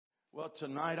Well,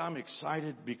 tonight I'm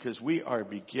excited because we are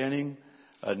beginning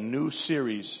a new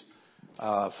series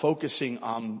focusing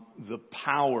on the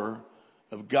power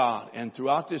of God. And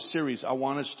throughout this series, I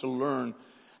want us to learn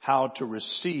how to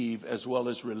receive as well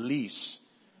as release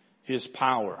His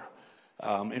power.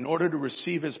 In order to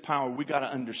receive His power, we got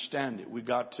to understand it. We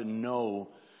got to know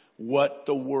what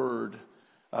the Word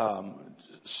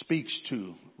speaks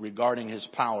to regarding His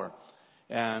power.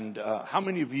 And how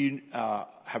many of you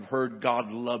have heard God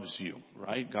loves you,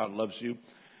 right? God loves you.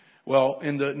 Well,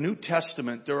 in the New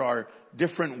Testament, there are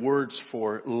different words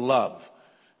for love.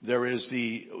 There is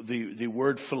the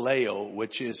word phileo,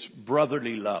 which is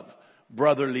brotherly love,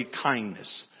 brotherly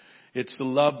kindness. It's the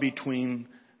love between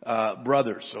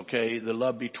brothers, okay? The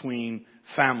love between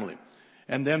family.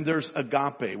 And then there's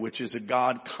agape, which is a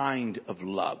God kind of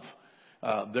love.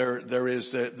 There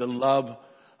is the love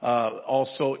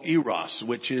also eros,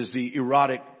 which is the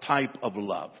erotic type of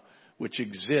love, which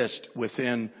exists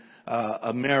within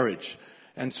a marriage.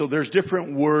 And so there's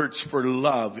different words for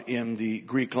love in the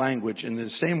Greek language. In the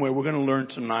same way, we're going to learn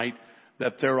tonight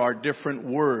that there are different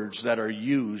words that are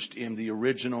used in the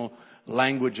original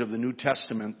language of the New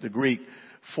Testament, the Greek,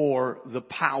 for the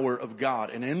power of God.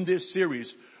 And in this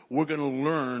series, we're going to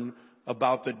learn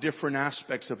about the different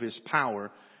aspects of His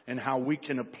power and how we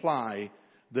can apply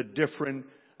the different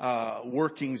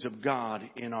workings of God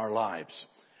in our lives.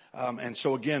 And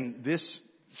so again, this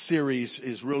series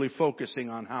is really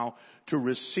focusing on how to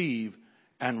receive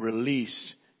and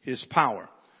release His power.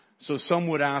 So some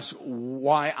would ask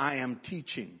why I am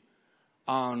teaching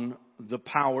on the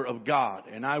power of God.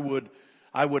 And I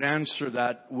would answer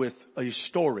that with a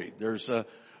story. There's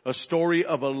a story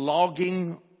of a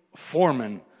logging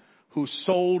foreman who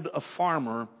sold a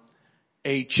farmer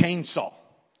a chainsaw.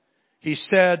 He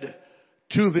said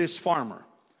to this farmer,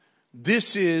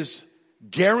 "This is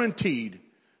guaranteed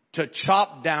to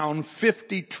chop down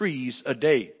 50 trees a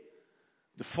day."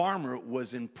 The farmer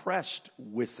was impressed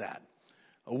with that.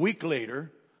 A week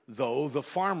later, though, the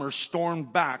farmer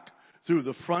stormed back through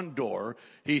the front door.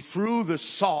 He threw the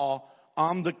saw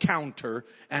on the counter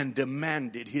and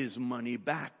demanded his money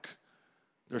back.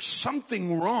 There's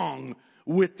something wrong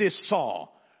with this saw.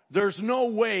 There's no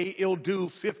way it'll do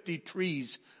 50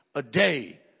 trees a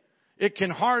day. It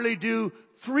can hardly do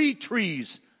 3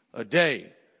 trees a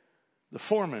day. The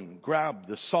foreman grabbed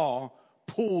the saw,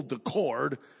 pulled the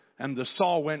cord, and the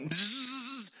saw went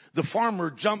bzzz. The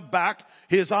farmer jumped back,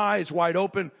 his eyes wide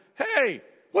open. "Hey,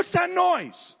 what's that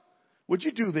noise? Would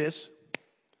you do this?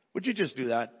 Would you just do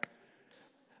that?"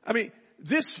 I mean,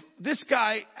 this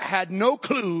guy had no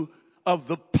clue of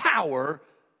the power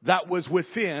that was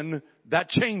within that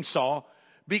chainsaw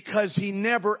because he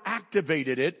never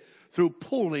activated it through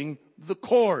pulling the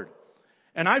cord.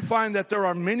 And I find that there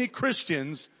are many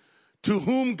Christians to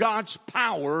whom God's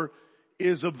power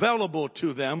is available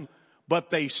to them,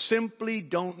 but they simply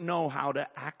don't know how to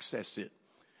access it.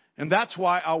 And that's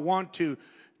why I want to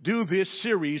do this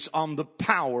series on the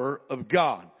power of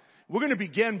God. We're going to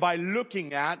begin by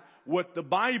looking at what the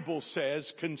Bible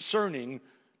says concerning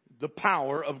the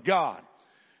power of God.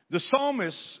 The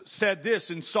psalmist said this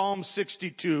in Psalm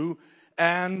 62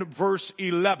 and verse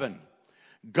 11.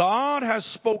 "God has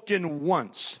spoken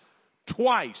once,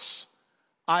 twice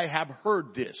I have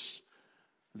heard this,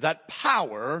 that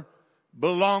power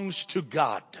belongs to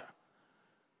God."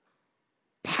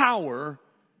 Power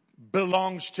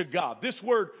belongs to God. This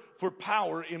word for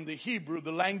power in the Hebrew,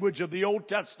 the language of the Old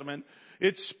Testament,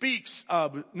 it speaks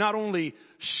of not only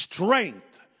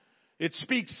strength, it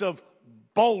speaks of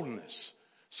boldness.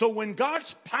 So when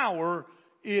God's power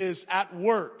is at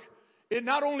work, it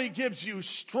not only gives you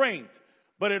strength,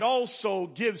 but it also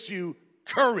gives you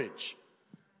courage.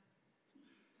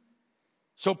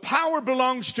 So power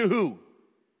belongs to who?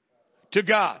 To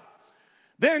God.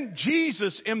 Then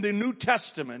Jesus in the New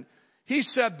Testament, He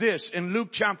said this in Luke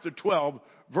chapter 12,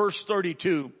 verse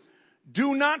 32.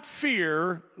 "Do not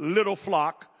fear, little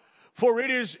flock, for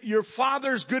it is your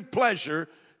Father's good pleasure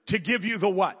to give you the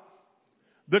what?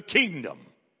 The kingdom."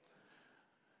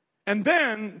 And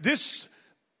then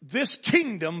this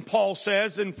kingdom, Paul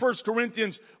says in 1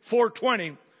 Corinthians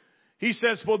 4:20, he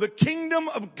says, "For the kingdom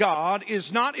of God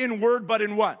is not in word, but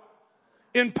in what?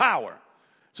 In power."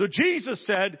 So Jesus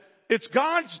said, it's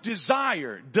God's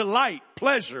desire, delight,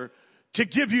 pleasure to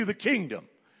give you the kingdom.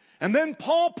 And then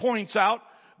Paul points out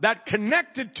that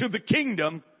connected to the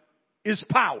kingdom is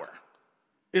power.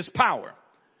 Is power.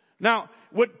 Now,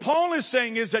 what Paul is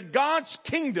saying is that God's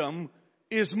kingdom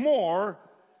is more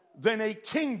than a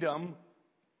kingdom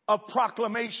of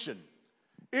proclamation.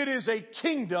 It is a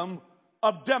kingdom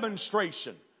of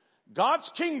demonstration. God's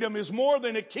kingdom is more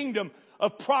than a kingdom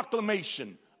of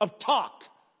proclamation, of talk,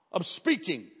 of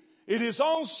speaking. It is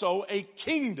also a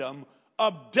kingdom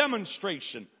of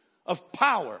demonstration, of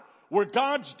power, where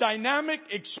God's dynamic,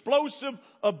 explosive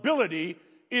ability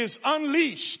is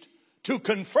unleashed to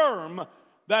confirm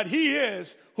that He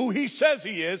is who He says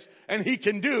He is, and He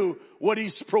can do what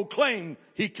He's proclaimed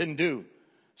He can do.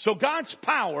 So God's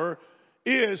power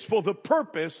is for the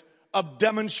purpose of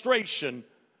demonstration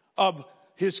of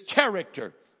His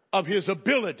character, of His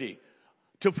ability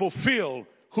to fulfill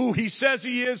who He says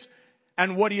He is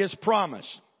and what He has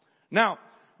promised. Now,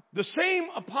 the same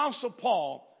Apostle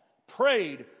Paul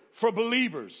prayed for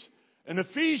believers in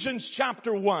Ephesians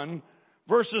chapter 1,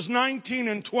 verses 19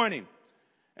 and 20.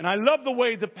 And I love the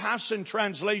way the Passion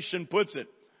Translation puts it.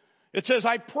 It says,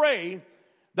 I pray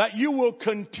that you will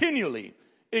continually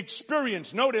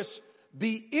experience, notice,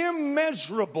 the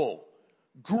immeasurable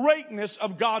greatness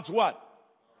of God's what?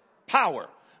 Power.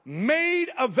 Made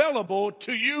available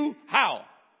to you how?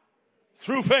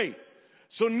 Through faith.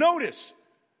 So notice,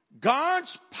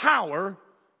 God's power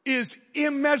is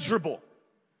immeasurable.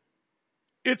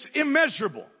 It's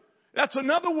immeasurable. That's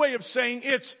another way of saying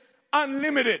it's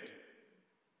unlimited.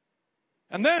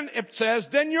 And then it says,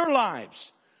 then your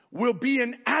lives will be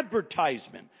an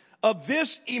advertisement of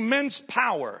this immense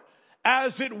power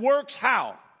as it works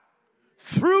how?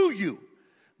 Through you.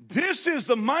 This is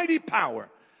the mighty power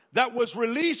that was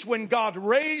released when God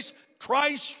raised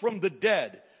Christ from the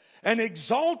dead and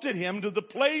exalted Him to the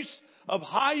place of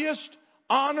highest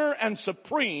honor and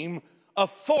supreme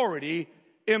authority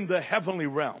in the heavenly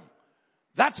realm.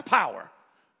 That's power.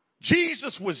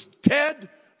 Jesus was dead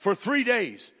for 3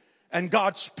 days, and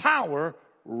God's power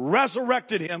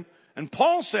resurrected Him. And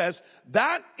Paul says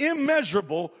that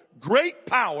immeasurable great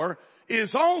power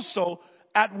is also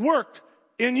at work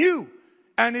in you.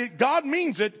 And God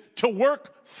means it to work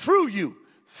through you.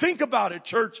 Think about it,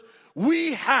 church.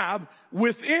 We have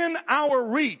within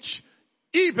our reach,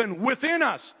 even within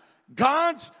us,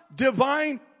 God's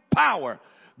divine power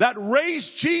that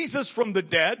raised Jesus from the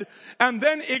dead and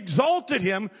then exalted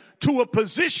Him to a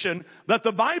position that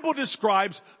the Bible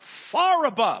describes far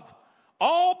above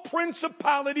all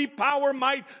principality, power,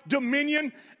 might,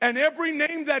 dominion, and every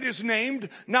name that is named,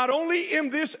 not only in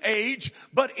this age,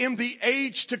 but in the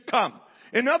age to come.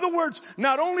 In other words,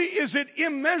 not only is it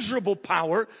immeasurable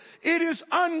power, it is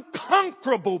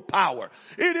unconquerable power.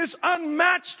 It is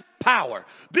unmatched power.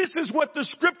 This is what the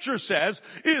Scripture says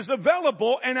is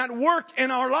available and at work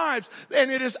in our lives, and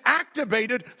it is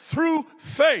activated through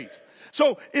faith.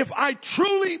 So if I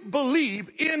truly believe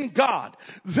in God,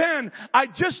 then I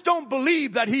just don't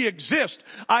believe that He exists.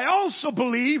 I also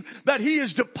believe that He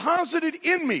is deposited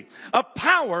in me a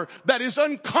power that is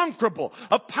unconquerable,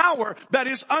 a power that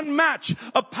is unmatched,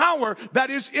 a power that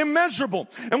is immeasurable.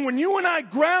 And when you and I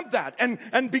grab that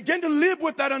and begin to live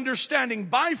with that understanding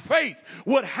by faith,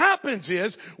 what happens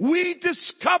is we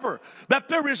discover that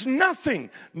there is nothing,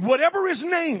 whatever is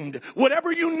named,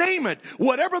 whatever you name it,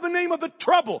 whatever the name of the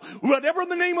trouble, whatever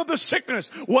the name of the sickness,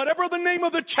 whatever the name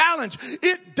of the challenge,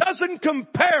 it doesn't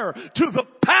compare to the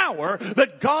power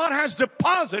that God has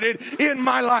deposited in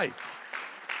my life.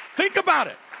 Think about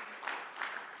it.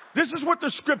 This is what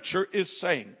the Scripture is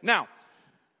saying. Now,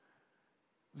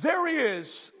 there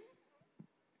is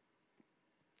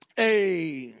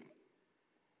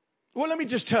let me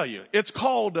just tell you, it's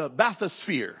called a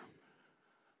bathysphere.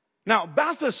 Now,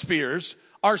 bathyspheres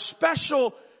are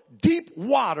special deep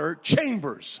water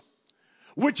chambers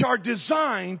which are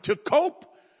designed to cope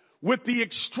with the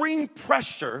extreme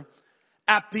pressure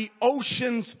at the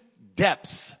ocean's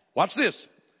depths. Watch this.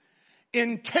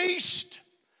 Encased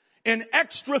in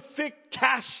extra thick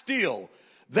cast steel,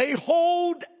 they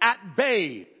hold at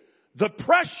bay the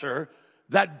pressure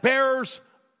that bears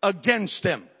against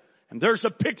them. And there's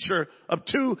a picture of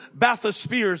two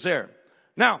bathyspheres there.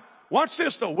 Now, watch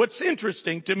this though. What's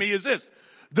interesting to me is this.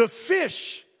 The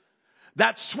fish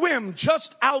that swim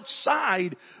just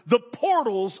outside the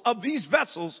portals of these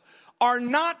vessels are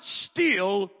not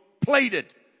steel plated.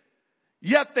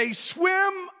 Yet they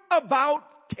swim about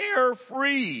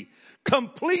carefree,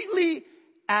 completely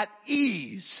at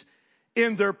ease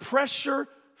in their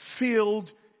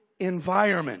pressure-filled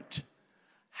environment.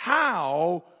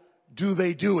 How do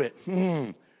they do it?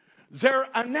 Their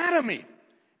anatomy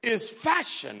is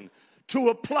fashioned to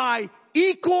apply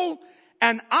equal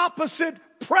and opposite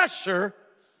pressure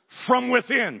from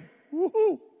within.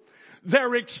 Woo-hoo.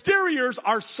 Their exteriors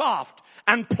are soft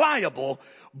and pliable,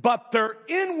 but their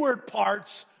inward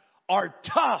parts are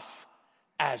tough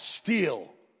as steel.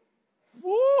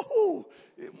 Woo-hoo.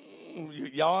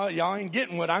 Y'all ain't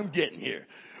getting what I'm getting here.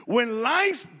 When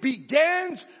life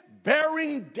begins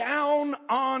bearing down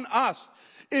on us,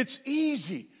 it's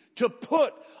easy to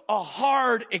put a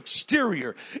hard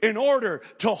exterior in order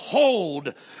to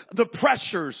hold the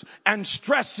pressures and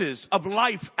stresses of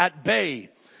life at bay.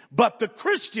 But the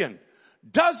Christian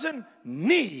doesn't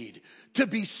need to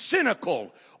be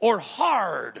cynical or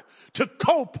hard to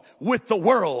cope with the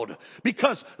world,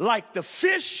 because like the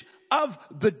fish of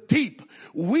the deep,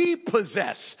 we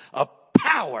possess a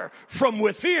power from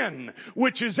within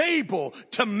which is able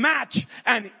to match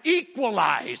and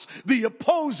equalize the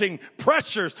opposing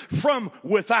pressures from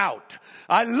without.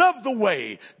 I love the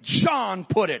way John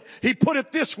put it. He put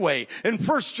it this way in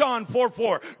 1 John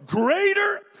 4:4.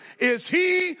 Greater is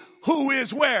he who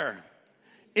is where?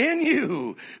 In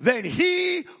you than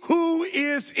he who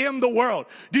is in the world.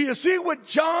 Do you see what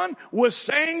John was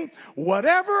saying?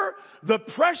 Whatever the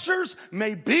pressures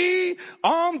may be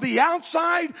on the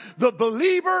outside, the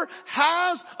believer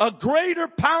has a greater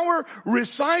power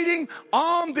residing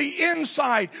on the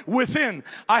inside within.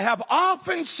 I have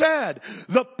often said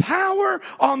the power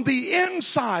on the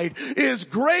inside is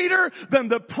greater than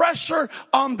the pressure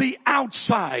on the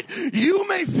outside. You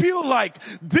may feel like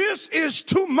this is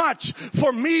too much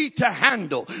for me to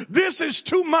handle. This is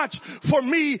too much for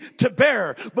me to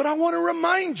bear. But I want to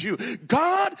remind you,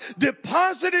 God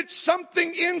deposited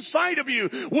something inside of you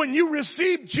when you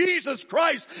received Jesus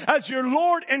Christ as your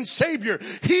Lord and Savior.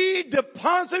 He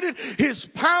deposited His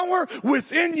power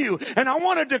within you. And I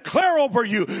want to declare over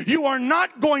you, you are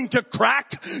not going to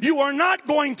crack. You are not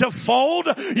going to fold.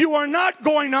 You are not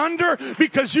going under,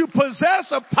 because you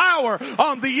possess a power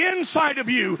on the inside of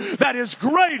you that is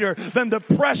greater than the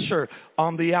pressure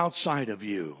on the outside of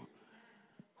you.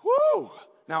 Woo!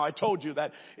 Now, I told you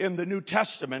that in the New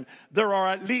Testament, there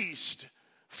are at least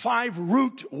 5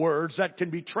 root words that can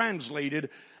be translated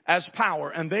as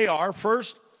power. And they are,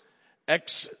 first,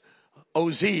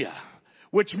 exousia,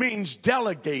 which means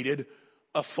delegated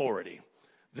authority.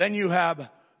 Then you have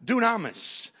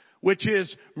dunamis, which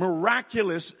is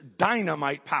miraculous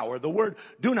dynamite power. The word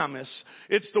dunamis,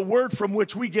 it's the word from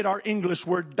which we get our English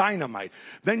word dynamite.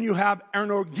 Then you have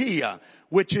energia,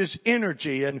 which is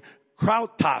energy, and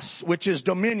krautos, which is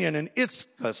dominion, and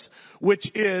ischus, which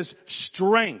is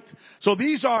strength. So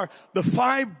these are the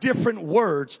 5 different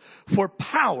words for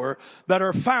power that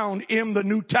are found in the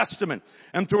New Testament.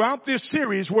 And throughout this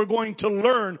series, we're going to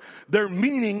learn their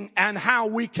meaning and how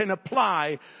we can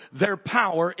apply their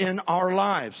power in our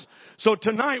lives. So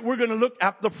tonight, we're going to look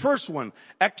at the first one,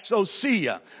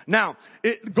 exousia. Now,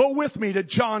 go with me to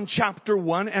John chapter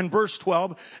 1 and verse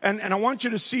 12. And I want you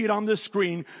to see it on the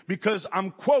screen, because I'm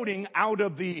quoting out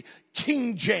of the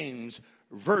King James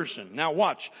Version. Now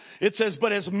watch. It says,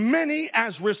 but as many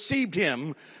as received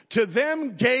him, to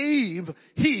them gave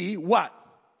he what?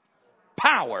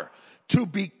 Power to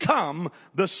become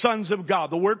the sons of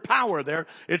God. The word power there,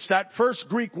 it's that first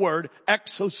Greek word,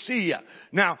 exousia.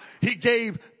 Now, he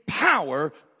gave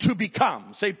power to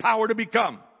become. Say power to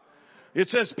become. It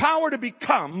says power to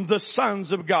become the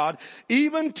sons of God,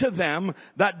 even to them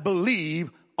that believe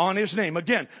on his name.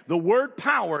 Again, the word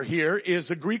power here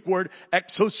is a Greek word,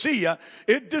 exousia.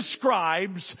 It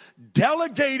describes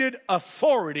delegated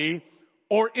authority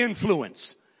or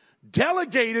influence.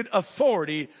 Delegated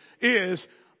authority is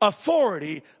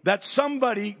authority that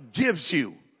somebody gives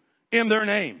you in their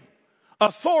name.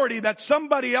 Authority that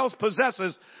somebody else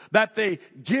possesses that they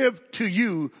give to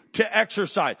you to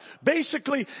exercise.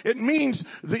 Basically, it means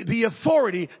the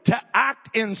authority to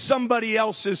act in somebody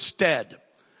else's stead.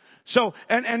 So,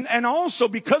 and also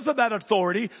because of that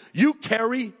authority, you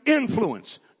carry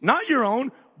influence. Not your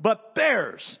own, but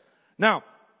theirs. Now,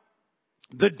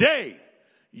 the day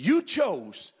you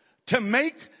chose to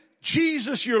make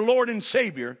Jesus your Lord and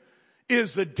Savior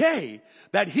is the day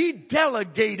that He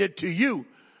delegated to you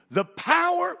the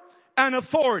power and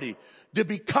authority to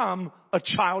become a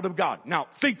child of God. Now,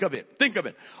 think of it. Think of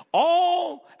it.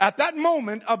 All, at that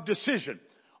moment of decision,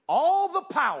 all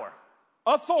the power,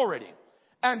 authority,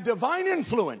 and divine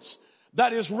influence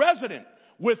that is resident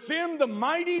within the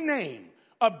mighty name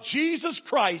of Jesus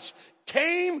Christ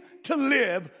came to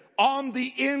live on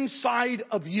the inside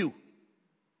of you.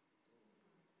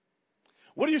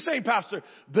 What are you saying, Pastor?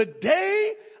 The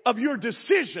day of your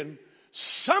decision,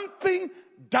 something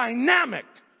dynamic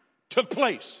took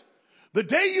place. The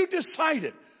day you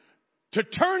decided to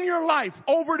turn your life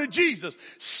over to Jesus,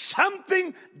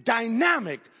 something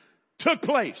dynamic took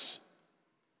place.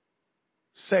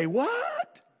 Say what?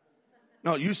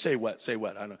 No, you say what? Say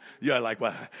what? I know. You're like,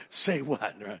 what? Say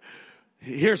what?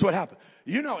 Here's what happened.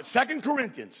 You know it. 2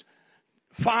 Corinthians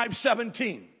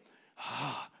 5:17.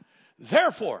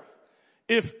 Therefore,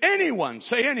 if anyone,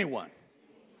 say anyone,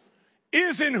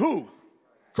 is in who?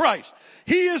 Christ.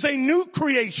 He is a new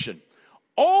creation.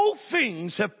 old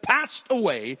things have passed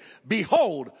away.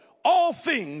 Behold, all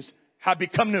things have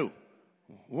become new.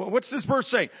 What's this verse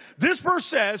saying? This verse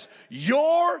says,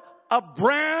 you're a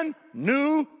brand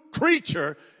new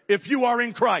creature if you are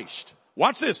in Christ.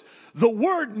 Watch this. The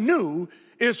word new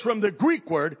is from the Greek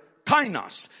word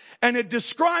kainos, and it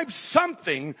describes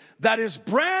something that is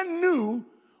brand new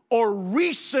or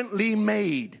recently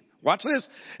made. Watch this.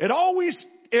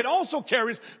 It also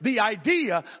carries the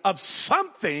idea of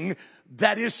something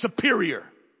that is superior.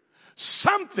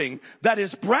 Something that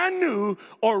is brand new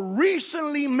or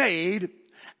recently made,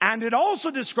 and it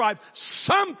also describes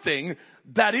something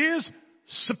that is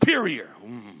superior.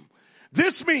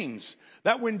 This means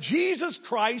that when Jesus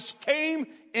Christ came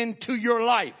into your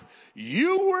life,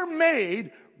 you were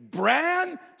made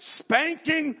brand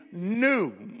spanking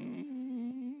new.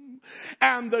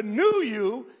 And the new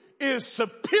you is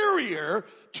superior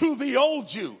to the old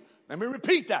you. Let me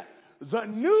repeat that. The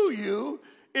new you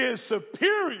is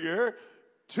superior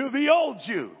to the old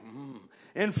you.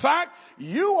 In fact,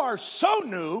 you are so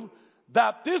new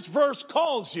that this verse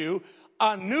calls you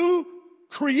a new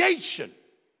creation.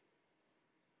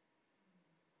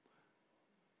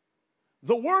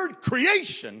 The word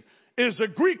creation is a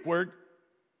Greek word,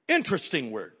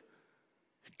 interesting word.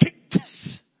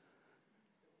 Kiktis.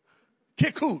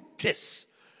 Kikutis.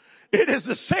 It is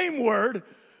the same word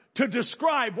to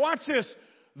describe, watch this,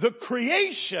 the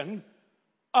creation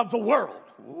of the world.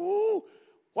 Ooh,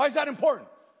 why is that important?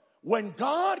 When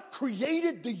God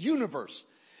created the universe,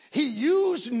 He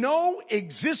used no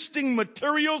existing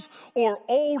materials or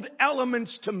old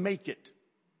elements to make it.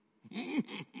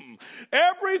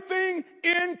 Everything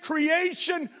in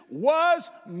creation was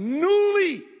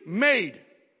newly made.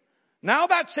 Now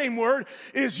that same word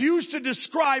is used to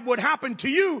describe what happened to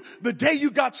you the day you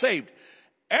got saved.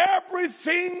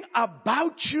 Everything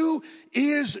about you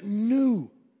is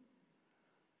new.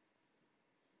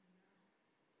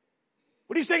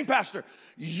 What are you saying, Pastor?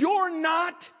 You're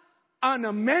not an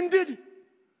amended,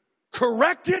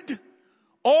 corrected,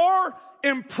 or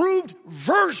improved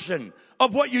version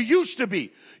of what you used to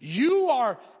be. You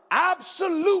are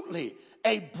absolutely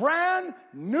a brand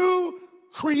new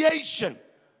creation.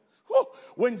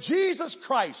 When Jesus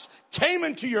Christ came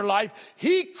into your life,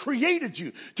 He created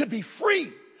you to be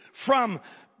free from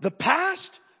the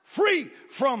past, free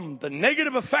from the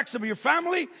negative effects of your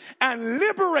family, and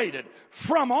liberated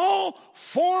from all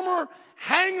former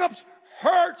hang-ups,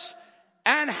 hurts,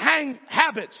 and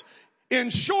habits. In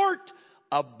short,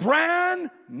 a brand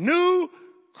new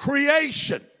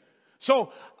creation. So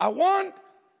I want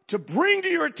to bring to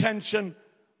your attention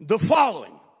the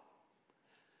following.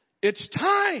 It's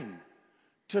time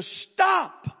to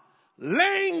stop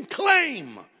laying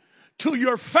claim to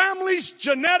your family's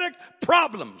genetic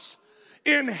problems,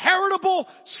 inheritable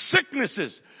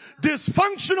sicknesses,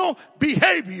 dysfunctional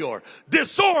behavior,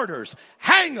 disorders,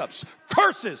 hang-ups,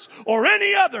 curses, or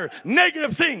any other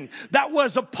negative thing that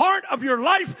was a part of your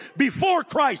life before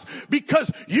Christ,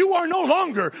 because you are no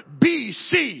longer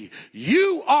BC.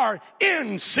 You are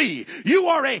NC. You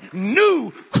are a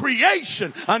new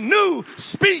creation, a new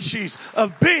species of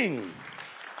being.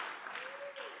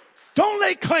 Don't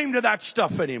lay claim to that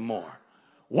stuff anymore.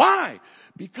 Why?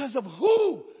 Because of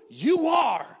who you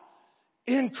are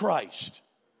in Christ.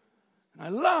 And I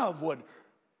love what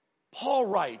Paul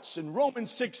writes in Romans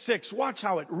 6:6. Watch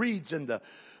how it reads in the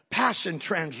Passion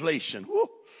Translation. Woo.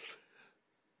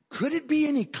 Could it be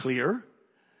any clearer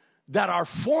that our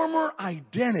former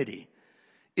identity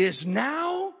is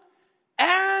now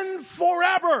and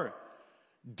forever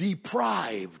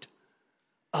deprived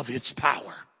of its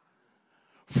power?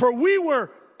 For we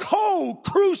were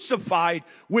co-crucified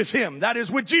with Him, that is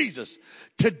with Jesus,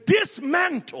 to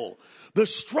dismantle the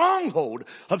stronghold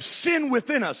of sin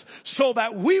within us, so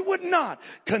that we would not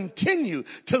continue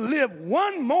to live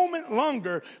one moment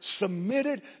longer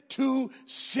submitted to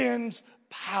sin's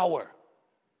power.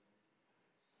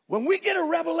 When we get a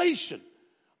revelation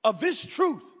of this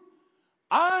truth,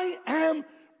 I am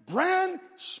brand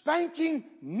spanking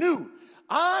new.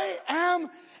 I am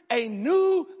a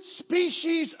new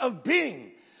species of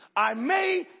being. I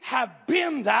may have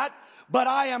been that, but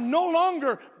I am no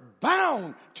longer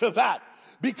bound to that,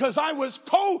 because I was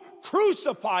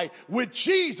co-crucified with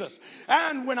Jesus.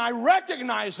 And when I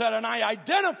recognize that and I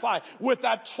identify with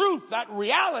that truth, that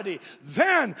reality,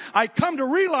 then I come to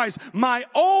realize my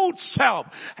old self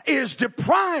is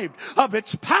deprived of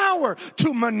its power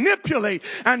to manipulate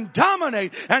and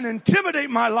dominate and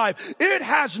intimidate my life. It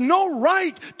has no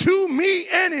right to me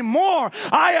anymore.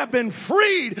 I have been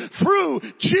freed through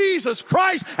Jesus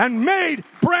Christ and made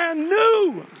brand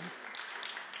new.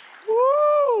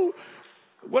 Woo!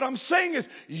 What I'm saying is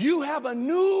you have a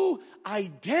new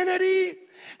identity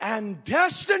and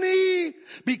destiny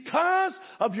because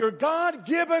of your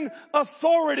God-given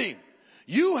authority.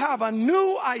 You have a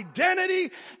new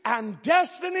identity and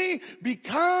destiny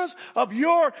because of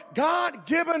your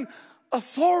God-given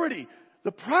authority.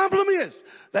 The problem is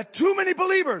that too many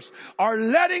believers are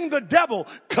letting the devil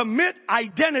commit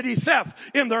identity theft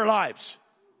in their lives.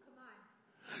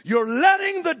 You're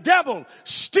letting the devil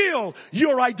steal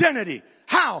your identity.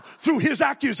 How? Through his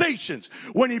accusations.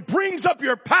 When he brings up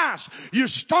your past, you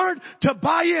start to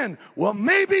buy in. Well,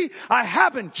 maybe I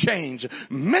haven't changed.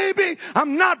 Maybe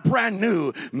I'm not brand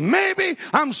new. Maybe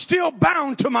I'm still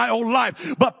bound to my old life.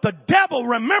 But the devil,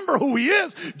 remember who he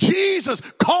is. Jesus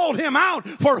called him out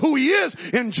for who he is.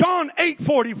 In John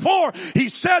 8:44, he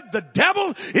said the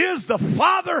devil is the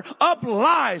father of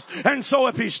lies. And so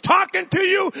if he's talking to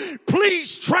you,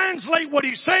 please translate what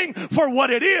he's saying for what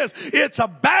it is. It's a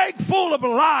bag full of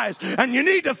lies, and you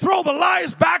need to throw the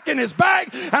lies back in his bag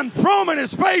and throw them in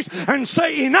his face and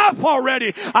say, enough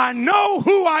already. I know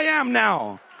who I am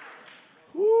now.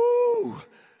 Woo.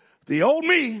 The old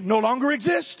me no longer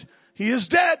exists. He is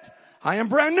dead. I am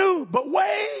brand new. But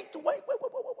wait.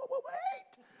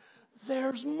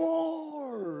 There's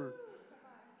more.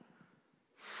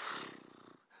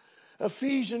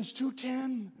 Ephesians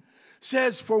 2:10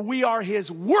 says, for we are his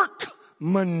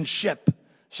workmanship.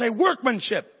 Say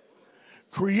workmanship.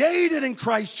 Created in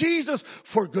Christ Jesus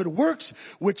for good works,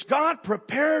 which God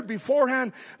prepared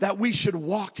beforehand that we should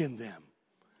walk in them.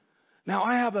 Now,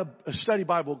 I have a study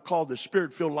Bible called the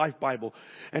Spirit-Filled Life Bible,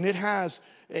 and it has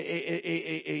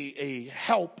a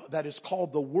help that is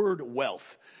called the word wealth.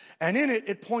 And in it,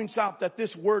 it points out that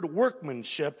this word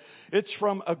workmanship, it's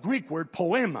from a Greek word,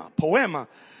 poema. Poema.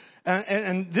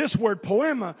 And this word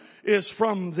poema is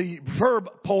from the verb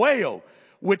poeo,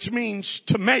 which means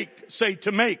to make. Say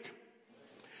to make.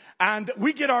 And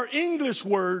we get our English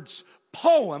words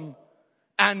poem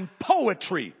and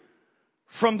poetry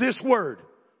from this word.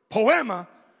 Poema,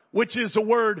 which is the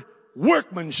word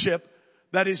workmanship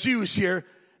that is used here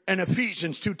in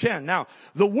Ephesians 2:10. Now,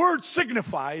 the word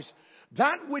signifies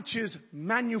that which is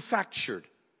manufactured,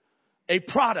 a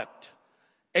product,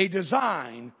 a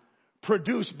design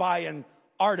produced by an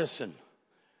artisan.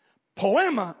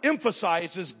 Poema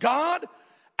emphasizes God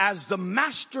as the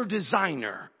master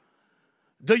designer,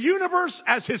 the universe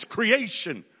as his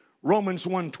creation, Romans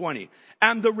 1:20,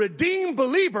 and the redeemed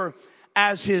believer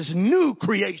as his new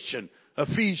creation,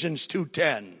 Ephesians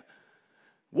 2:10.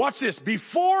 Watch this.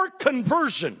 Before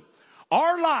conversion,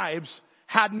 our lives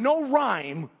had no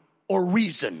rhyme or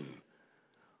reason.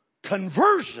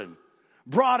 Conversion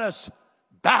brought us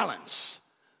balance,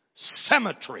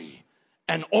 symmetry,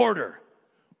 and order.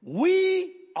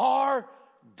 We are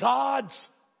God's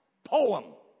poem.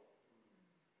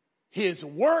 His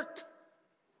work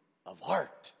of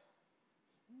art.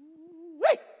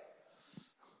 Wait.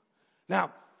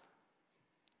 Now,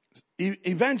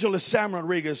 Evangelist Sam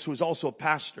Rodriguez, who's also a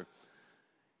pastor,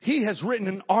 he has written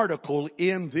an article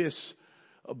in this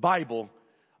Bible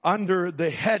under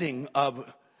the heading of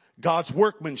God's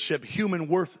workmanship, human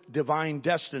worth, divine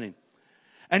destiny.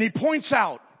 And he points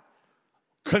out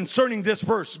concerning this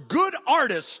verse, good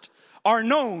artists are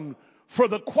known for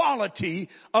the quality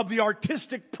of the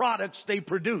artistic products they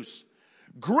produce.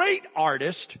 Great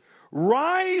artists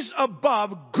rise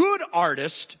above good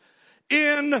artists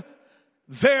in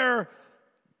their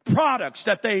products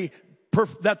that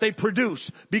they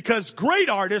produce. Because great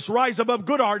artists rise above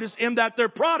good artists in that their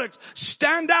products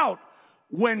stand out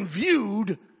when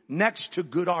viewed next to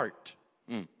good art.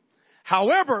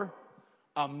 However,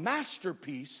 a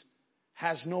masterpiece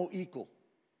has no equal.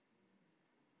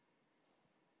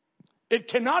 It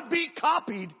cannot be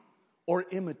copied or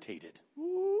imitated.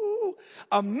 Ooh.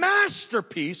 A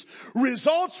masterpiece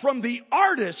results from the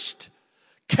artist's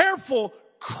careful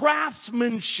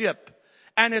craftsmanship,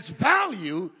 and its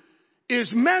value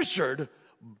is measured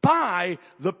by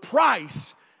the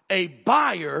price a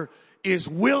buyer is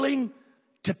willing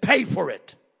to pay for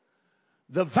it.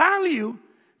 The value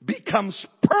becomes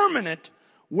permanent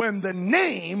when the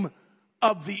name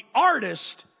of the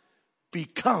artist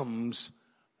becomes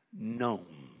known.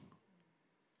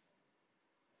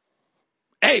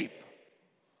 Abe,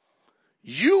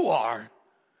 you are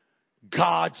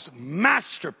God's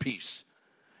masterpiece.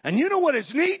 And you know what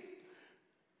is neat?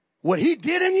 What he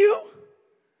did in you,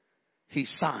 he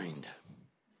signed.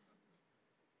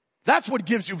 That's what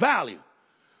gives you value.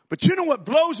 But you know what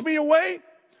blows me away?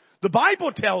 The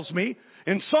Bible tells me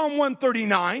in Psalm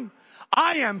 139,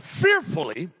 I am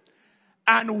fearfully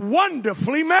and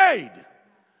wonderfully made.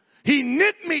 He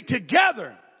knit me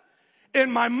together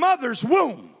in my mother's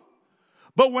womb.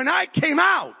 But when I came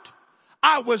out,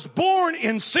 I was born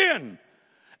in sin.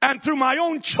 And through my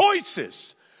own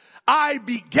choices, I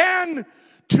began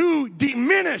to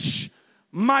diminish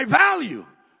my value.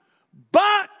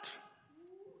 But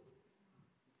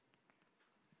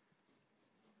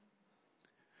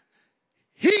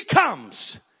He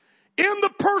comes in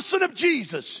the person of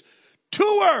Jesus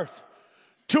to earth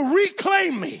to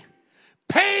reclaim me,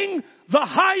 paying the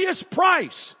highest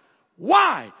price.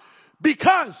 Why?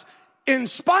 Because in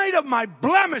spite of my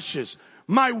blemishes,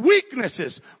 my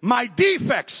weaknesses, my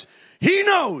defects, He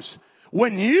knows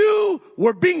when you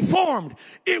were being formed,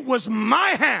 it was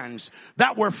my hands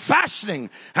that were fashioning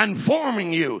and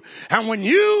forming you. And when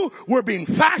you were being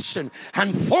fashioned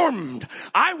and formed,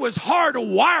 I was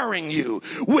hardwiring you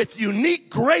with unique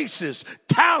graces,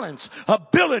 talents,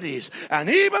 abilities. And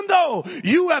even though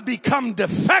you have become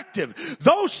defective,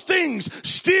 those things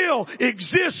still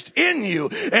exist in you.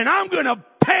 And I'm going to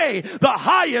pay the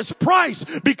highest price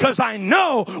because I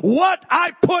know what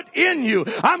I put in you.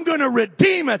 I'm going to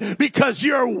redeem it because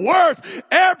you're worth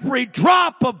every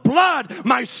drop of blood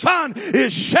my Son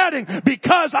is shedding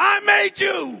because I made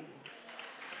you.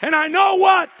 And I know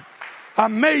what I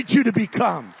made you to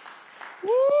become.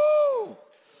 Woo!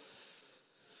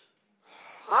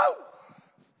 Oh!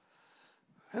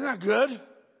 Isn't that good?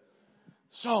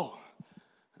 So,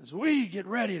 as we get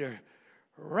ready to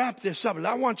wrap this up,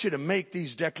 I want you to make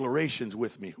these declarations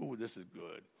with me. Ooh, this is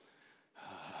good.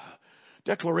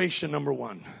 Declaration number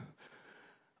 1.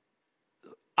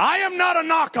 I am not a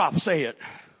knockoff. Say it.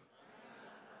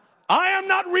 I am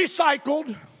not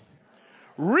recycled,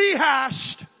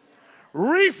 rehashed,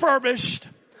 refurbished.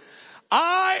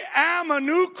 I am a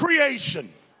new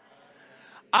creation.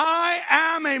 I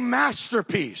am a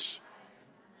masterpiece.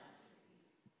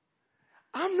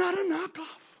 I'm not a knockoff.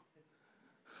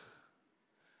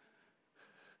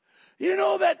 You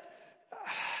know that,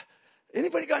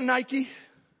 anybody got Nike?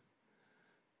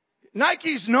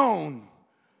 Nike's known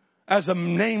as a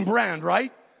name brand,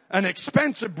 right? An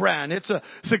expensive brand. It's a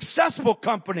successful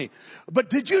company.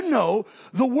 But did you know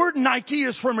the word Nike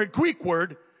is from a Greek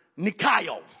word,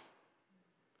 Nikaio?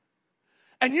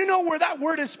 And you know where that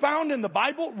word is found in the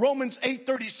Bible? Romans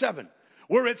 8:37.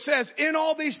 Where it says, in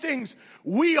all these things,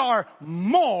 we are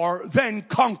more than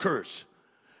conquerors.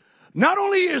 Not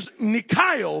only is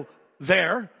Nikaio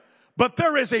there, but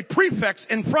there is a prefix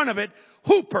in front of it,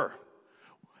 hooper.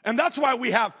 And that's why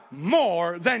we have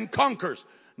more than conquerors.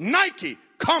 Nike,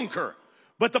 conquer.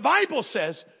 But the Bible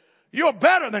says, you're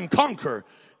better than conquer.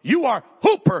 You are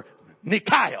hooper,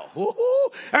 Nikaio.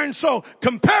 And so,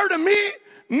 compared to me,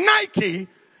 Nike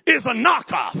is a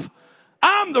knockoff.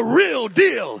 I'm the real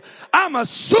deal. I'm a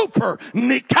super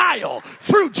Nikaio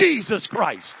through Jesus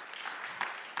Christ.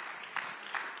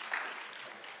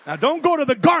 Now don't go to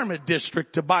the garment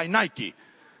district to buy Nike.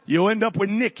 You'll end up with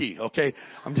Nikki, okay?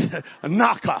 I'm a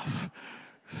knockoff.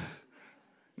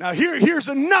 Now here's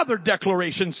another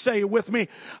declaration. Say it with me.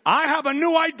 I have a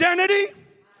new identity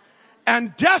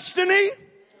and destiny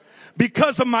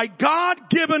because of my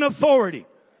God-given authority.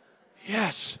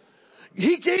 Yes.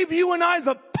 He gave you and I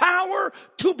the power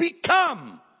to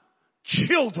become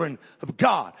children of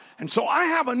God. And so I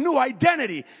have a new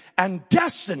identity and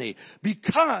destiny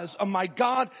because of my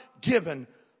God-given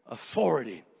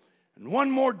authority. And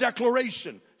one more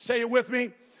declaration. Say it with me.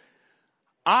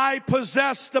 I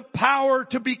possess the power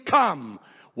to become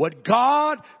what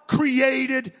God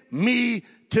created me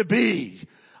to be.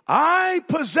 I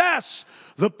possess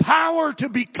the power to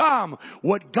become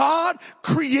what God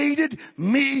created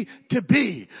me to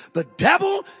be. The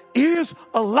devil is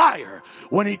a liar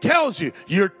when he tells you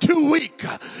you're too weak,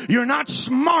 you're not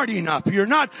smart enough, you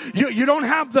don't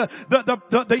have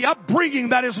the upbringing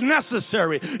that is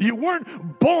necessary, you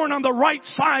weren't born on the right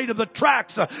side of the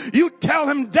tracks. You tell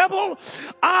him, devil,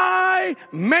 I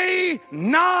may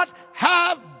not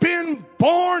have been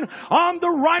born on the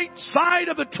right side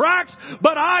of the tracks,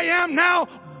 but I am now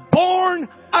born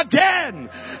again.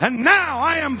 And now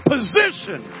I am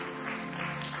positioned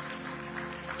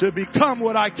to become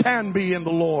what I can be in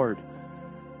the Lord.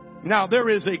 Now there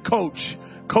is a coach,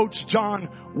 Coach John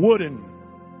Wooden.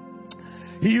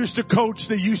 He used to coach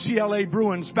the UCLA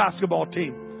Bruins basketball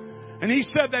team. And he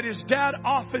said that his dad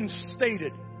often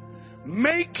stated,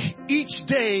 make each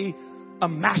day a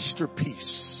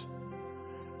masterpiece.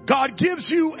 God gives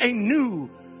you a new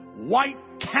white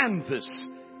canvas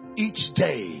each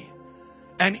day.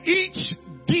 And each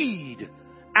deed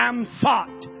and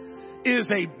thought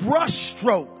is a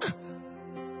brushstroke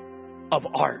of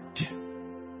art.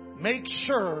 Make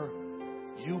sure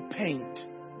you paint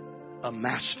a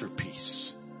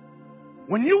masterpiece.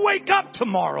 When you wake up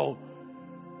tomorrow,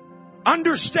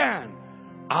 understand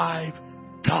I've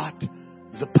got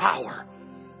the power,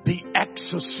 the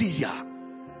exousia,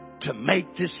 to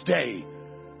make this day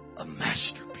a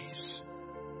masterpiece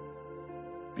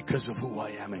because of who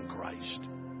I am in Christ.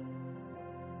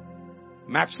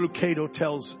 Max Lucado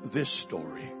tells this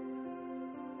story.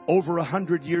 Over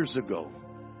 100 years ago,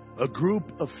 a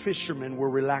group of fishermen were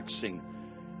relaxing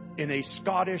in a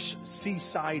Scottish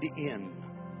seaside inn.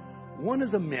 One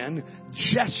of the men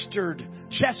gestured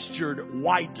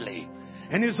widely,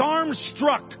 and his arm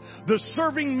struck the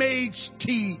serving maid's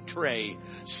tea tray,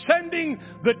 sending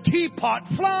the teapot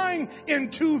flying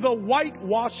into the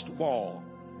whitewashed wall.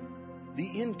 The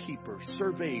innkeeper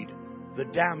surveyed the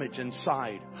damage and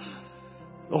sighed.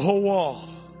 The whole wall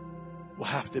will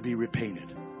have to be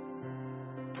repainted.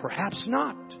 Perhaps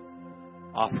not,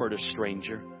 offered a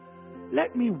stranger.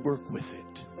 Let me work with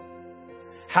it.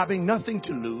 Having nothing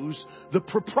to lose, the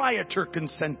proprietor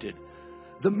consented.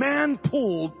 The man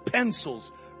pulled pencils,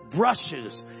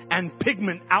 brushes, and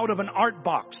pigment out of an art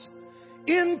box.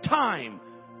 In time,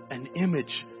 an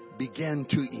image began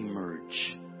to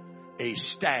emerge. A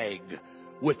stag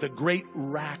with a great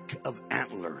rack of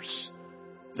antlers.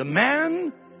 The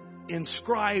man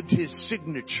inscribed his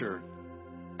signature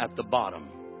at the bottom,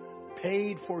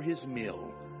 paid for his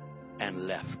meal, and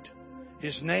left.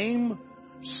 His name,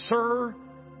 Sir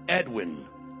Edwin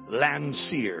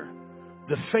Landseer,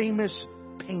 the famous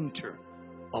painter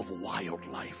of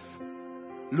wildlife.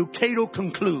 Lucado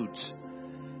concludes,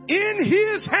 in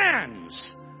his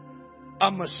hands,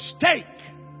 a mistake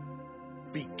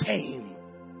became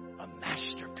a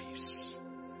masterpiece.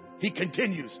 He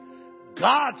continues,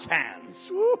 God's hands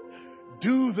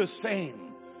do the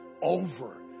same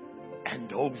over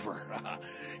and over.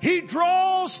 He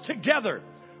draws together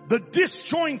the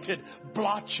disjointed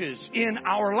blotches in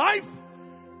our life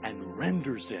and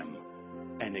renders them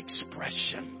an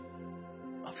expression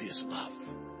of His love.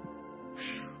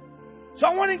 So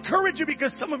I want to encourage you,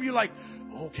 because some of you are like,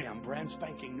 okay, I'm brand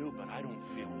spanking new, but I don't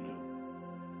feel new.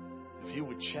 If you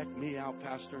would check me out,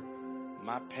 Pastor,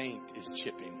 my paint is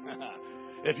chipping.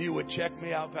 If you would check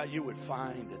me out, you would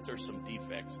find that there's some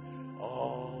defects.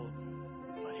 Oh,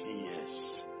 but He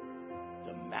is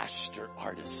the master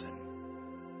artisan.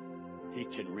 He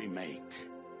can remake.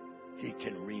 He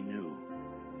can renew.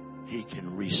 He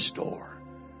can restore.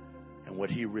 And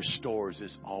what He restores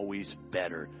is always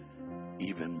better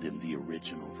even than the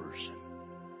original version.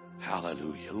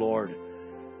 Hallelujah. Lord,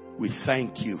 we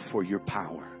thank You for Your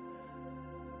power.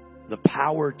 The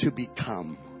power to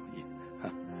become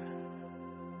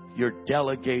Your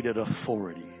delegated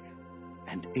authority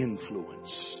and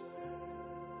influence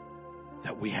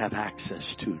that we have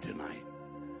access to tonight.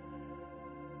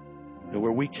 And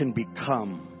where we can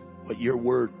become what Your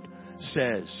Word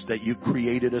says that You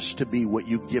created us to be, what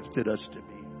You gifted us to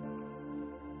be.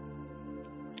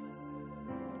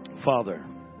 Father,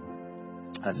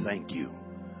 I thank You.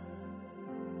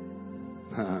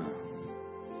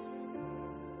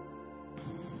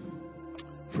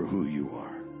 For who You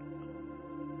are.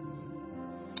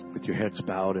 With your heads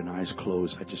bowed and eyes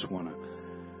closed, I just want to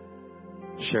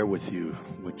share with you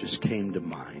what just came to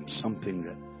mind. Something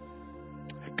that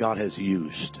God has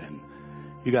used. And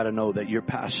you got to know that your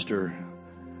pastor,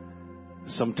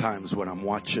 sometimes when I'm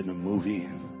watching a movie,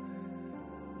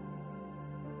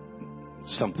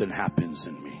 something happens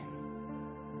in me.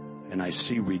 And I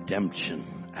see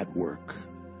redemption at work.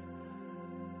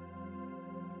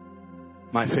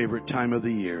 My favorite time of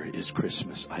the year is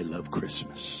Christmas. I love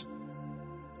Christmas.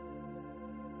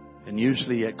 And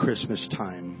usually at Christmas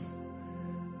time,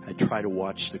 I try to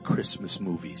watch the Christmas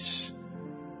movies.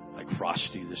 Like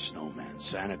Frosty the Snowman,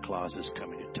 Santa Claus is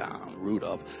coming to town,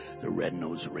 Rudolph the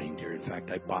Red-Nosed Reindeer. In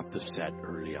fact, I bought the set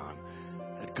early on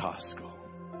at Costco.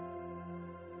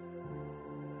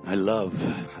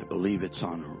 I believe it's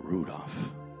on Rudolph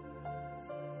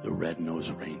the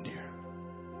Red-Nosed Reindeer.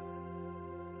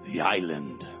 The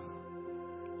island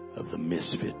of the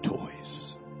misfit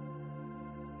toys.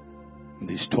 And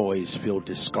these toys feel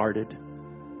discarded,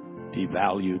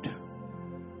 devalued,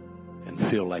 and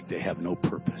feel like they have no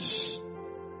purpose.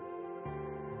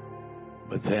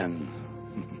 But then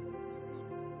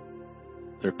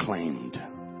they're claimed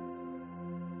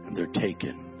and they're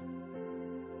taken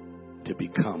to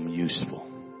become useful.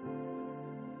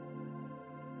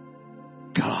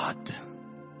 God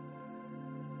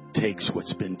takes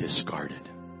what's been discarded,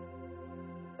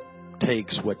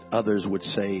 takes what others would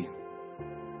say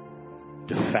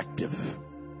defective,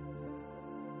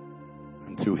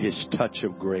 and through His touch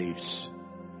of grace,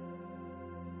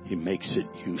 He makes it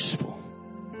useful,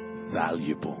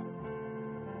 valuable.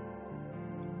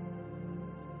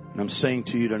 And I'm saying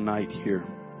to you tonight here,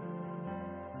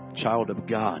 Child of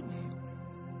God,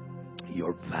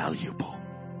 you're valuable.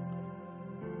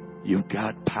 You've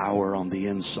got power on the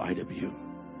inside of you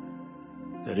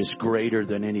that is greater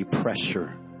than any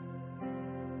pressure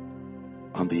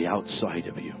on the outside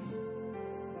of you.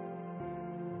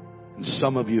 And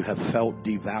some of you have felt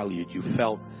devalued. You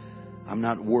felt, I'm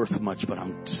not worth much, but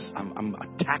I'm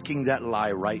attacking that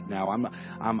lie right now.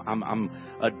 I'm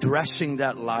addressing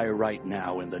that lie right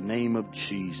now in the name of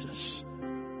Jesus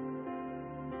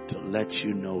to let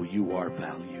you know you are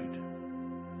valued.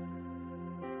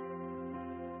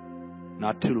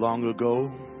 Not too long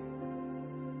ago,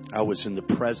 I was in the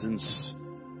presence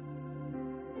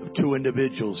of two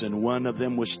individuals, and one of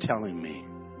them was telling me,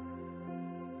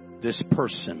 this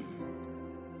person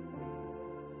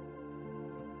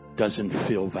doesn't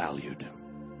feel valued.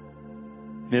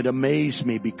 And it amazed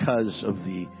me because of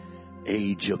the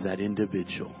age of that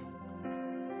individual.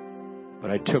 But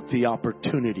I took the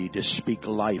opportunity to speak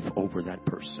life over that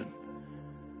person.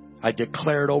 I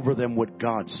declared over them what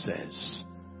God says.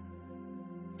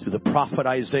 To the prophet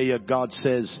Isaiah, God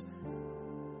says,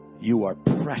 you are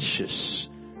precious,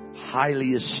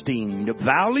 highly esteemed,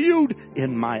 valued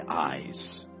in my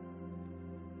eyes.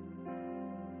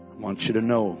 I want you to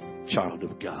know, child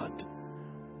of God,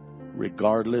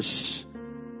 regardless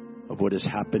of what has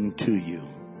happened to you,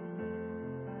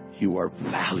 you are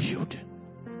valued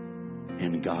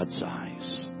in God's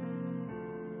eyes.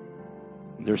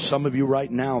 There's some of you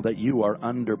right now that you are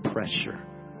under pressure.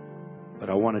 But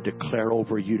I want to declare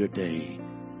over you today,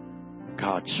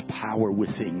 God's power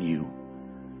within you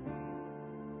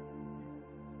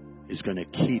is going to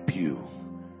keep you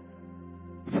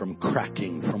from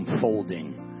cracking, from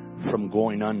folding, from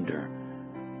going under.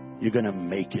 You're going to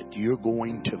make it. You're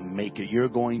going to make it. You're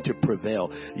going to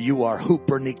prevail. You are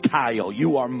Hooper Nikayo.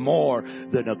 You are more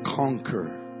than a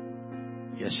conqueror.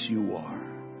 Yes, you are.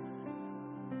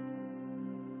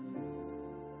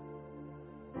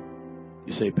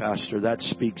 You say, Pastor, that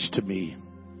speaks to me.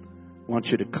 I want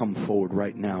you to come forward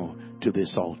right now to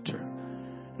this altar.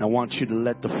 And I want you to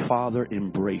let the Father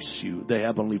embrace you, the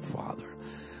Heavenly Father.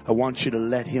 I want you to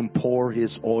let Him pour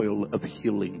His oil of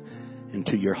healing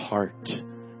into your heart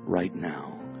right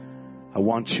now. I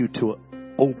want you to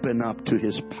open up to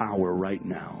His power right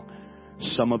now.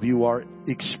 Some of you are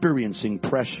experiencing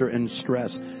pressure and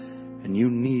stress, and you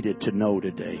needed to know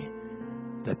today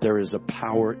that there is a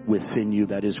power within you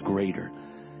that is greater.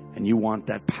 And you want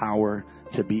that power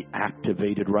to be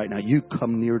activated right now. You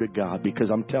come near to God, because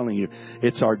I'm telling you,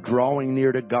 it's our drawing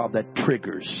near to God that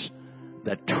triggers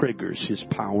His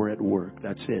power at work.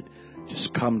 That's it.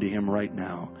 Just come to Him right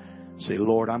now. Say,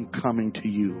 Lord, I'm coming to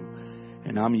you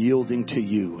and I'm yielding to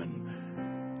you.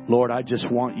 And Lord, I just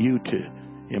want you to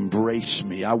embrace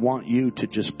me. I want you to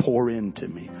just pour into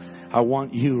me. I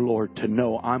want you, Lord, to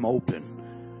know I'm open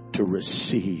to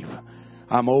receive.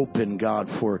 I'm open, God,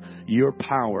 for your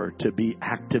power to be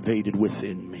activated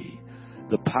within me.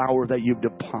 The power that you've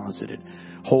deposited.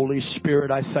 Holy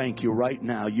Spirit, I thank you right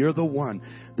now. You're the one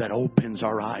that opens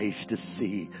our eyes to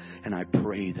see. And I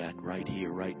pray that right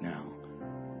here, right now.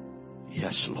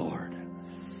 Yes, Lord.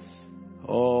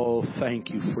 Oh,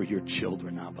 thank you for your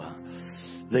children, Abba.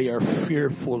 They are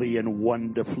fearfully and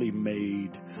wonderfully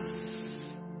made.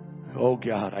 Oh,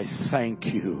 God, I thank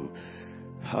you.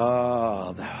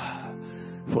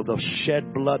 For the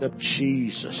shed blood of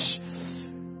Jesus.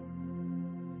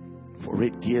 For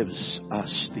it gives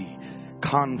us the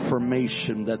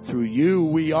confirmation that through you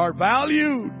we are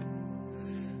valued.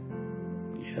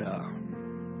 Yeah.